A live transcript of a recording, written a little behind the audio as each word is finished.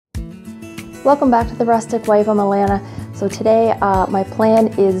Welcome back to The Rustic Wife. I'm Alana. So today my plan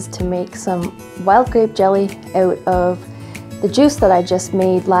is to make some wild grape jelly out of the juice that I just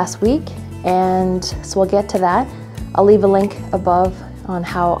made last week, and so we'll get to that. I'll leave a link above on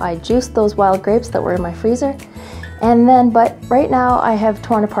how I juiced those wild grapes that were in my freezer. And then, but right now I have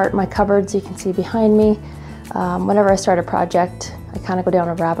torn apart my cupboards. You can see behind me. Whenever I start a project, I kind of go down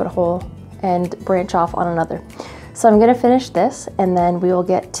a rabbit hole and branch off on another. So I'm gonna finish this and then we will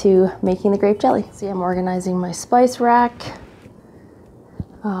get to making the grape jelly. See, I'm organizing my spice rack.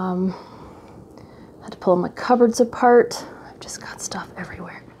 Had to pull my cupboards apart. I've just got stuff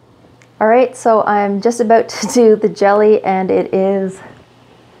everywhere. All right, so I'm just about to do the jelly and it is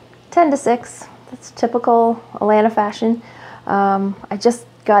 10 to 6. That's typical Alana fashion. I just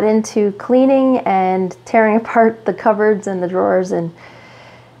got into cleaning and tearing apart the cupboards and the drawers, and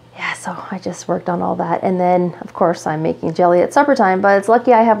yeah, so I just worked on all that. And then of course I'm making jelly at supper time, but it's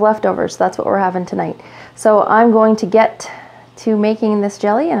lucky I have leftovers. So that's what we're having tonight. So I'm going to get to making this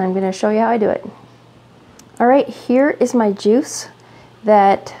jelly and I'm going to show you how I do it. All right, here is my juice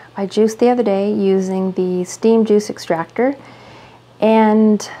that I juiced the other day using the steam juice extractor.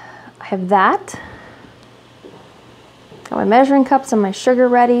 And I have that. Got my measuring cups and my sugar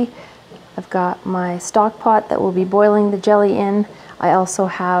ready. I've got my stock pot that will be boiling the jelly in. I also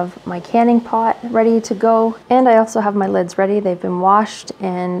have my canning pot ready to go, and I also have my lids ready. They've been washed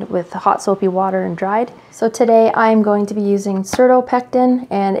and with hot soapy water and dried. So today I'm going to be using pectin,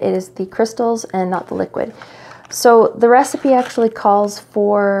 and it is the crystals and not the liquid. So the recipe actually calls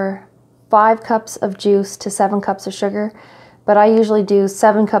for 5 cups of juice to 7 cups of sugar, but I usually do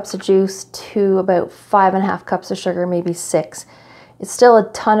 7 cups of juice to about 5.5 cups of sugar, maybe 6. It's still a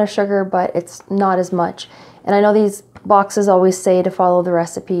ton of sugar, but it's not as much. And I know these boxes always say to follow the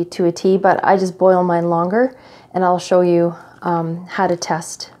recipe to a T, but I just boil mine longer, and I'll show you how to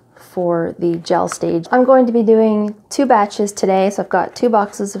test for the gel stage. I'm going to be doing 2 batches today, so I've got 2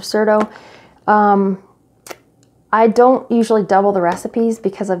 boxes of Surdo. I don't usually double the recipes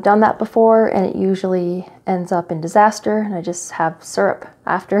because I've done that before and it usually ends up in disaster, and I just have syrup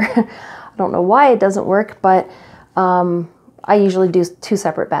after. I don't know why it doesn't work, but I usually do 2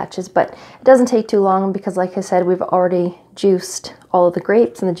 separate batches, but it doesn't take too long because, like I said, we've already juiced all of the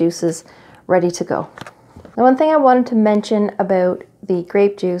grapes and the juice is ready to go. Now, one thing I wanted to mention about the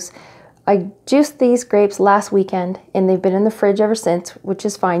grape juice, I juiced these grapes last weekend and they've been in the fridge ever since, which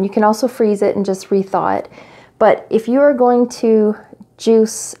is fine. You can also freeze it and just rethaw it. But if you are going to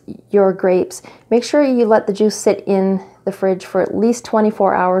juice your grapes, make sure you let the juice sit in the fridge for at least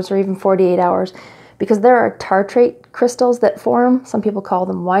 24 hours or even 48 hours. Because there are tartrate crystals that form. Some people call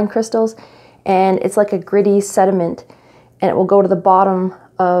them wine crystals, and it's like a gritty sediment, and it will go to the bottom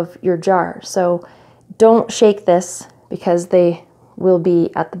of your jar. So don't shake this because they will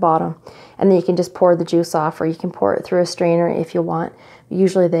be at the bottom. And then you can just pour the juice off, or you can pour it through a strainer if you want.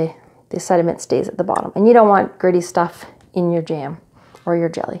 Usually the sediment stays at the bottom, and you don't want gritty stuff in your jam or your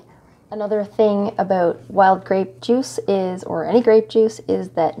jelly. Another thing about wild grape juice is, or any grape juice, is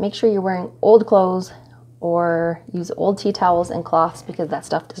that make sure you're wearing old clothes or use old tea towels and cloths because that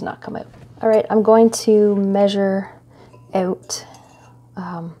stuff does not come out. All right, I'm going to measure out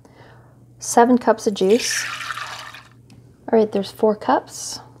 7 cups of juice. All right, there's 4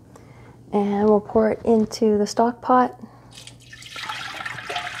 cups, and we'll pour it into the stock pot.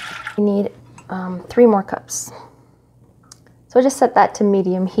 We need 3 more cups. So I just set that to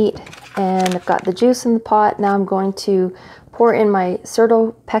medium heat, and I've got the juice in the pot. Now I'm going to pour in my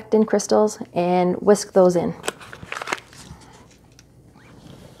pectin crystals and whisk those in.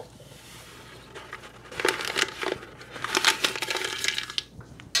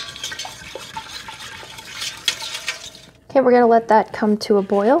 Okay, we're gonna let that come to a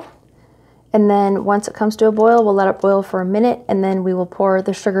boil. And then once it comes to a boil, we'll let it boil for a minute, and then we will pour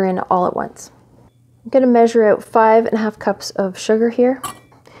the sugar in all at once. I'm going to measure out 5.5 cups of sugar here,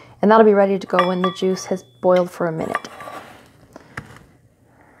 and that'll be ready to go when the juice has boiled for a minute.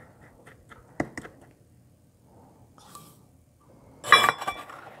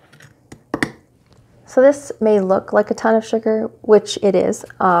 So this may look like a ton of sugar, which it is,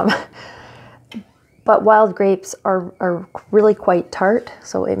 but wild grapes are really quite tart,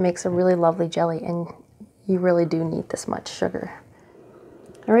 so it makes a really lovely jelly, and you really do need this much sugar.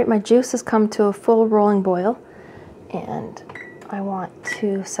 All right, my juice has come to a full rolling boil, and I want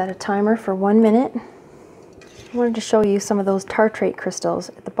to set a timer for 1 minute. I wanted to show you some of those tartrate crystals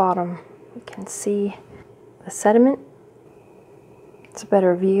at the bottom. You can see the sediment. It's a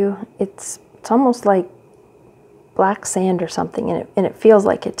better view. It's almost like black sand or something, and it feels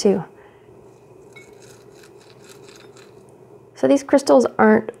like it too. So these crystals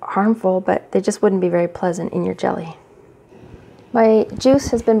aren't harmful, but they just wouldn't be very pleasant in your jelly. My juice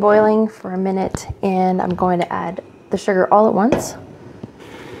has been boiling for a minute, and I'm going to add the sugar all at once.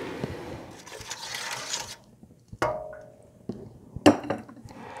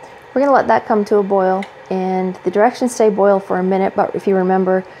 We're gonna let that come to a boil, and the directions say boil for a minute, but if you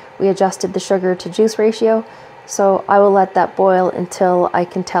remember, we adjusted the sugar to juice ratio. So I will let that boil until I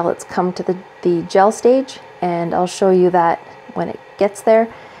can tell it's come to the gel stage, and I'll show you that when it gets there,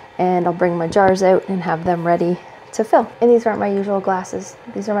 and I'll bring my jars out and have them ready to fill. And these aren't my usual glasses.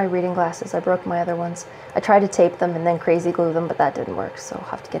 These are my reading glasses. I broke my other ones. I tried to tape them and then crazy glue them, but that didn't work, so I'll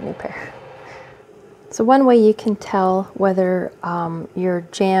have to get a new pair. So one way you can tell whether your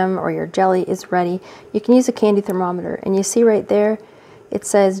jam or your jelly is ready, you can use a candy thermometer, and you see right there, it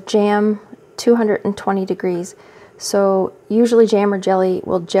says jam 220 degrees. So usually jam or jelly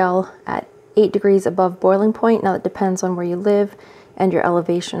will gel at 8 degrees above boiling point. Now it depends on where you live and your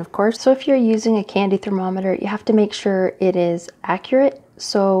elevation, of course. So if you're using a candy thermometer, you have to make sure it is accurate.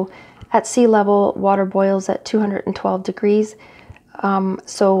 So at sea level, water boils at 212 degrees.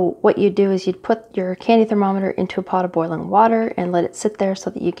 So what you do is you'd put your candy thermometer into a pot of boiling water and let it sit there so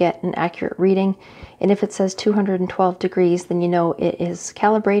that you get an accurate reading. And if it says 212 degrees, then you know it is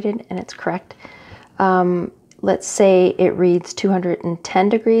calibrated and it's correct. Let's say it reads 210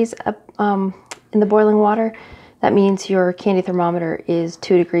 degrees in the boiling water. That means your candy thermometer is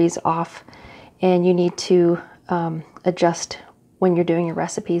 2 degrees off, and you need to adjust when you're doing your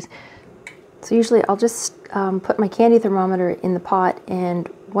recipes. So usually I'll just put my candy thermometer in the pot, and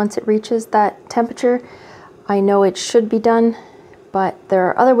once it reaches that temperature, I know it should be done, but there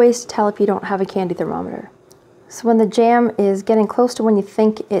are other ways to tell if you don't have a candy thermometer. So when the jam is getting close to when you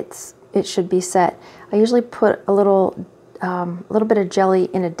think it should be set, I usually put a little bit of jelly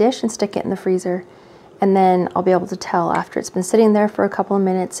in a dish and stick it in the freezer, and then I'll be able to tell after it's been sitting there for a couple of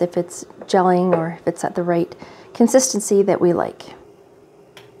minutes if it's gelling or if it's at the right consistency that we like.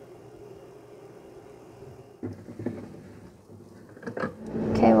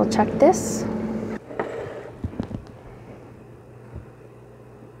 Okay, we'll check this.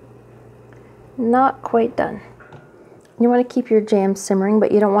 Not quite done. You want to keep your jam simmering,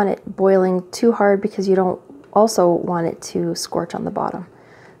 but you don't want it boiling too hard because you don't also want it to scorch on the bottom.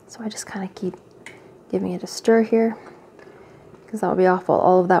 So I just kind of keep giving it a stir here, because that would be awful.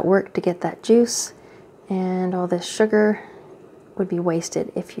 All of that work to get that juice and all this sugar would be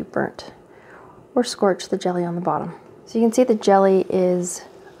wasted if you burnt or scorched the jelly on the bottom. So you can see the jelly is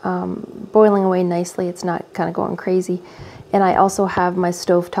boiling away nicely. It's not kind of going crazy. And I also have my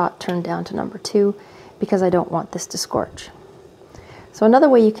stovetop turned down to number 2 because I don't want this to scorch. So another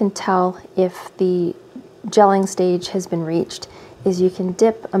way you can tell if the gelling stage has been reached is you can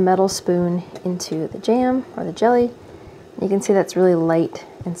dip a metal spoon into the jam or the jelly. You can see that's really light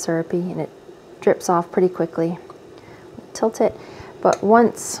and syrupy, and it drips off pretty quickly. Tilt it, but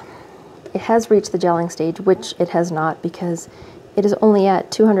once it has reached the gelling stage, which it has not because it is only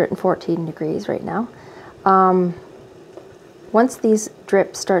at 214 degrees right now. Once these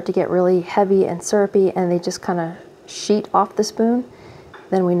drips start to get really heavy and syrupy and they just kind of sheet off the spoon,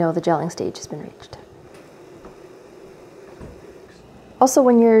 then we know the gelling stage has been reached. Also,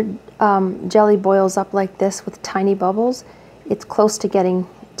 when your jelly boils up like this with tiny bubbles, it's close to getting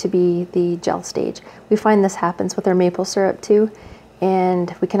to be the gel stage. We find this happens with our maple syrup too,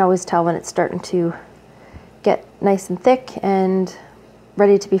 and we can always tell when it's starting to get nice and thick and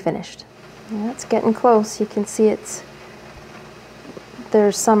ready to be finished. Yeah, it's getting close. You can see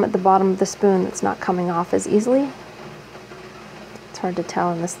there's some at the bottom of the spoon that's not coming off as easily. It's hard to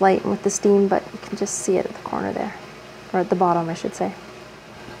tell in this light and with the steam, but you can just see it at the corner there, or at the bottom, I should say.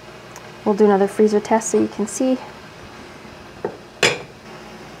 We'll do another freezer test so you can see.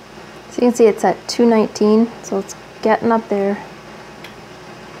 So you can see it's at 219, so it's getting up there.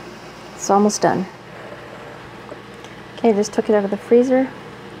 It's almost done. Okay, just took it out of the freezer.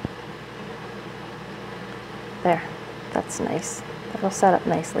 There, that's nice. That'll set up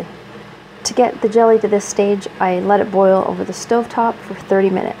nicely. To get the jelly to this stage, I let it boil over the stovetop for 30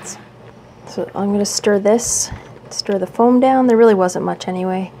 minutes. So I'm going to stir this, stir the foam down. There really wasn't much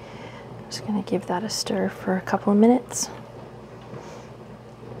anyway. Just going to give that a stir for a couple of minutes.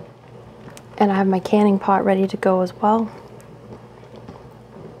 And I have my canning pot ready to go as well.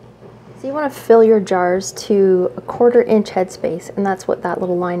 So you want to fill your jars to a 1/4 inch headspace, and that's what that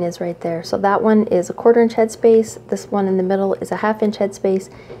little line is right there. So that one is a 1/4 inch headspace, this one in the middle is a 1/2 inch headspace,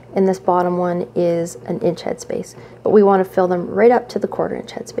 and this bottom one is an inch headspace. But we want to fill them right up to the 1/4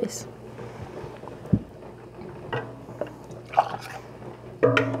 inch headspace.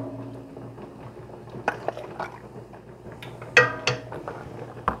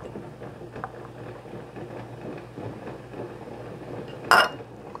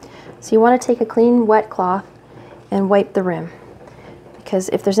 So you want to take a clean wet cloth and wipe the rim, because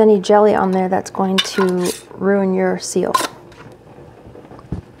if there's any jelly on there, that's going to ruin your seal.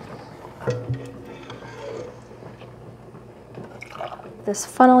 This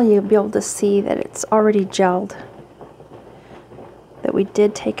funnel, you'll be able to see that it's already gelled, that we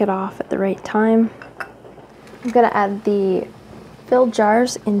did take it off at the right time. I'm going to add the filled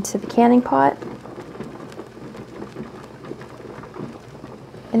jars into the canning pot.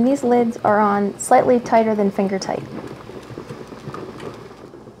 And these lids are on slightly tighter than finger tight.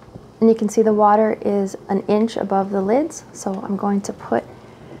 And you can see the water is an inch above the lids, so I'm going to put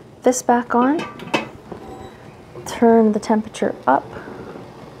this back on, turn the temperature up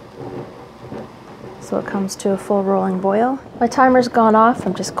so it comes to a full rolling boil. My timer's gone off.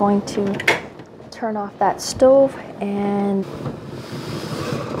 I'm just going to turn off that stove, and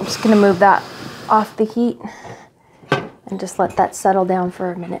I'm just going to move that off the heat and just let that settle down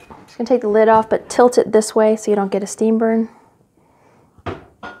for a minute. I'm just going to take the lid off, but tilt it this way so you don't get a steam burn.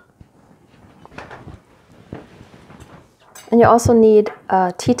 And you also need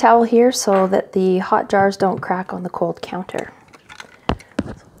a tea towel here so that the hot jars don't crack on the cold counter.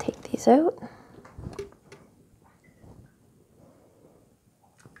 So take these out.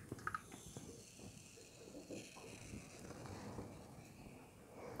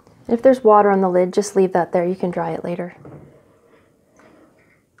 If there's water on the lid, just leave that there. You can dry it later.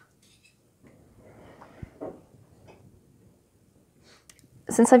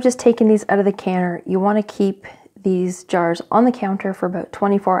 Since I've just taken these out of the canner, you want to keep these jars on the counter for about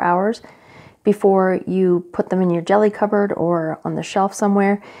 24 hours before you put them in your jelly cupboard or on the shelf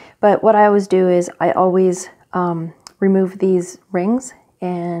somewhere. But what I always do is I always remove these rings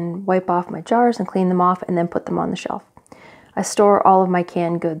and wipe off my jars and clean them off and then put them on the shelf. I store all of my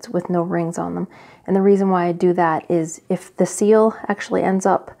canned goods with no rings on them. And the reason why I do that is if the seal actually ends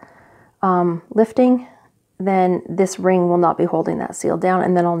up lifting, then this ring will not be holding that seal down,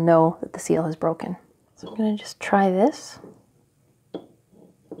 and then I'll know that the seal has broken. So I'm going to just try this.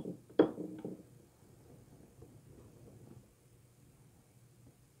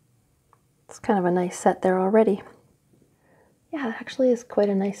 It's kind of a nice set there already. Yeah, it actually is quite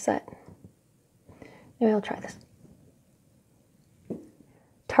a nice set. Maybe I'll try this.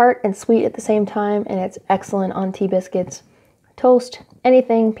 Tart and sweet at the same time, and it's excellent on tea biscuits, toast,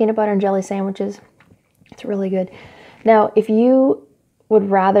 anything, peanut butter and jelly sandwiches. It's really good. Now, if you would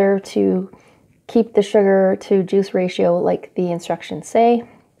rather to keep the sugar to juice ratio like the instructions say,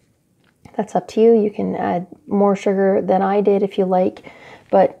 that's up to you. You can add more sugar than I did if you like,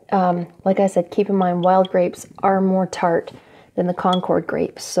 but like I said, keep in mind wild grapes are more tart than the Concord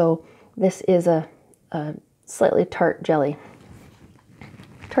grapes, so this is a slightly tart jelly.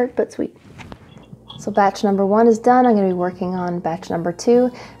 Tart but sweet. So batch number 1 is done. I'm going to be working on batch number 2,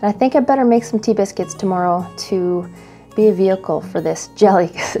 and I think I better make some tea biscuits tomorrow to be a vehicle for this jelly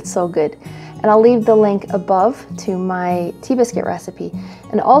because it's so good. And I'll leave the link above to my tea biscuit recipe.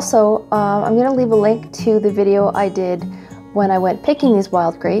 And also, I'm going to leave a link to the video I did when I went picking these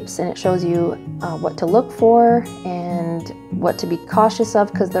wild grapes, and it shows you what to look for and what to be cautious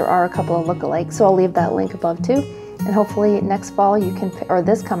of, because there are a couple of lookalikes. So I'll leave that link above too. And hopefully next fall you can, or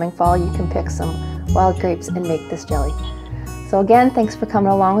this coming fall, you can pick some wild grapes and make this jelly. So again, thanks for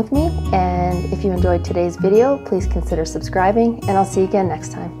coming along with me. And if you enjoyed today's video, please consider subscribing, and I'll see you again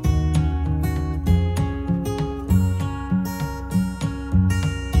next time.